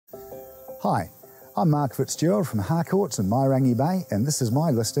Hi, I'm Mark Fitzgerald from Harcourts in Mairangi Bay, and this is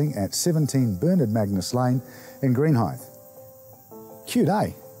my listing at 17 Bernard Magnus Lane in Greenhithe. Cute,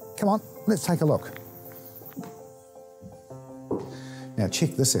 eh? Come on, let's take a look. Now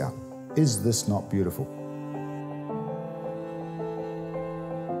check this out. Is this not beautiful?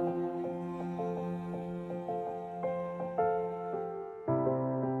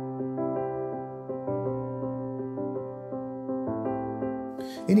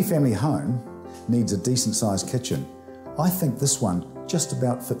 Any family home needs a decent sized kitchen. I think this one just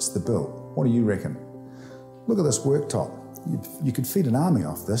about fits the bill. What do you reckon? Look at this worktop. You could feed an army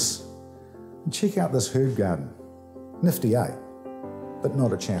off this. And check out this herb garden. Nifty, eh? But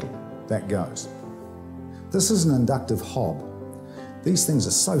not a chattel. That goes. This is an inductive hob. These things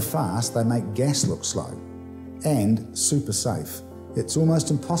are so fast they make gas look slow. And super safe. It's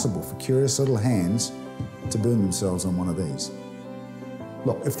almost impossible for curious little hands to burn themselves on one of these.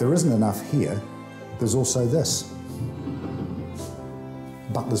 Look, if there isn't enough here, there's also this.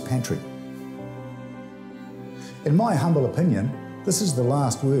 Butler's pantry. In my humble opinion, this is the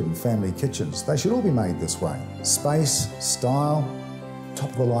last word in family kitchens. They should all be made this way. Space, style,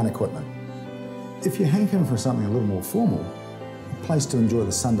 top-of-the-line equipment. If you're hankering for something a little more formal, a place to enjoy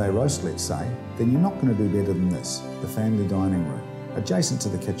the Sunday roast, let's say, then you're not going to do better than this, the family dining room, adjacent to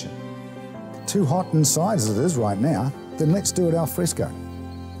the kitchen. Too hot inside as it is right now, then let's do it al fresco.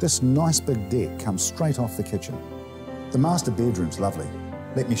 This nice big deck comes straight off the kitchen. The master bedroom's lovely.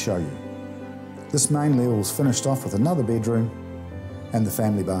 Let me show you. This main level's finished off with another bedroom and the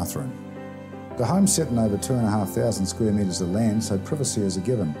family bathroom. The home's sitting over 2,500 square metres of land, so privacy is a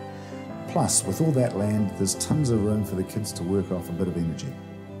given. Plus, with all that land, there's tons of room for the kids to work off a bit of energy.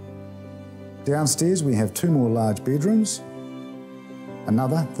 Downstairs we have two more large bedrooms,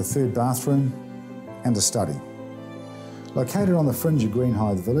 another, the third bathroom, and a study. Located on the fringe of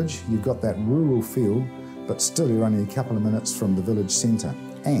Greenhithe village, you've got that rural feel, but still you're only a couple of minutes from the village centre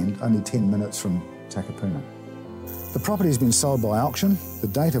and only 10 minutes from Takapuna. The property has been sold by auction, the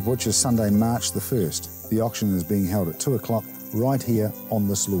date of which is Sunday, March the 1st. The auction is being held at 2 o'clock right here on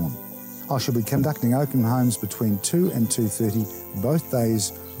this lawn. I shall be conducting open homes between 2 and 2:30 both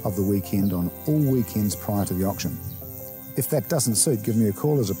days of the weekend on all weekends prior to the auction. If that doesn't suit, give me a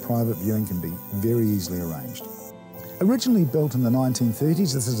call as a private viewing can be very easily arranged. Originally built in the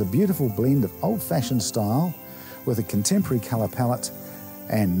 1930s, this is a beautiful blend of old-fashioned style with a contemporary colour palette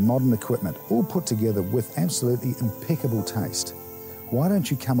and modern equipment, all put together with absolutely impeccable taste. Why don't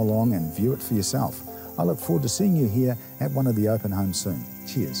you come along and view it for yourself? I look forward to seeing you here at one of the open homes soon.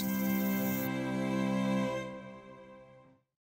 Cheers.